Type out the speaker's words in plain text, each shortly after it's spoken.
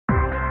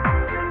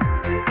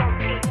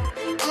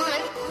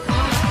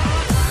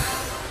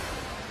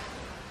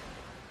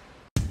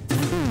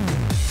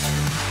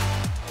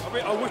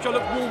I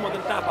look warmer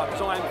than dapper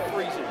because I am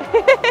freezing.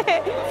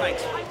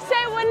 Thanks. So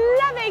we're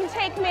loving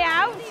Take Me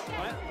Out.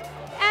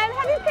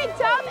 Have you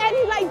picked up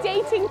any like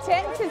dating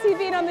tips since you've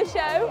been on the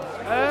show?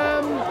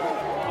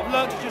 I've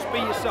learned to just be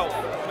yourself.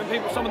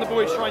 When some of the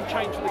boys try and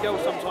change for the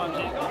girls sometimes,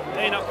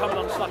 they end up coming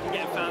unstuck and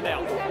getting found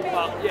out.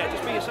 But yeah,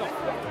 just be yourself.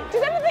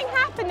 Does anything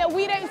happen that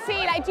we don't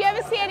see? Like, do you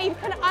ever see any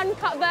kind of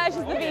uncut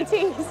versions of the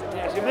VTs?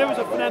 Yes, if there was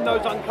a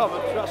Fernando's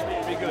uncovered, trust me,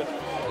 it'd be good.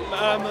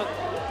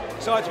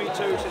 Besides V2,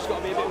 so it's got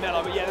to be a bit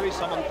mellow, but yeah, there is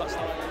some uncut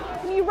stuff.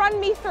 Can you run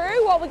me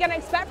through what we're going to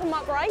expect from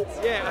Wright?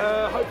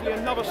 Yeah, hopefully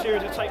another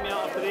series will take me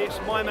out after this.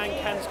 My Man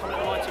Can's coming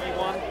out on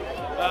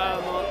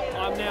ITV1.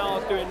 I'm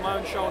now doing my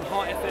own show on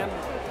Heart FM,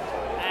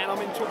 and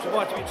I'm in talks with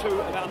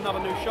ITV2 about another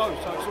new show,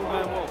 so it's all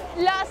going well.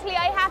 Lastly,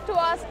 I have to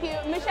ask you,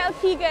 Michelle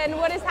Keegan,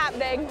 what is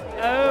happening?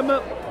 I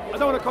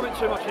don't want to comment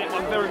too much on it.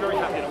 I'm very, very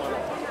happy at the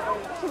moment.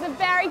 She's a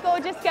very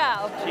gorgeous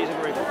girl. She's a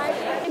very good.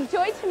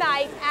 Enjoy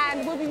tonight,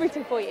 and we'll be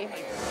rooting for you.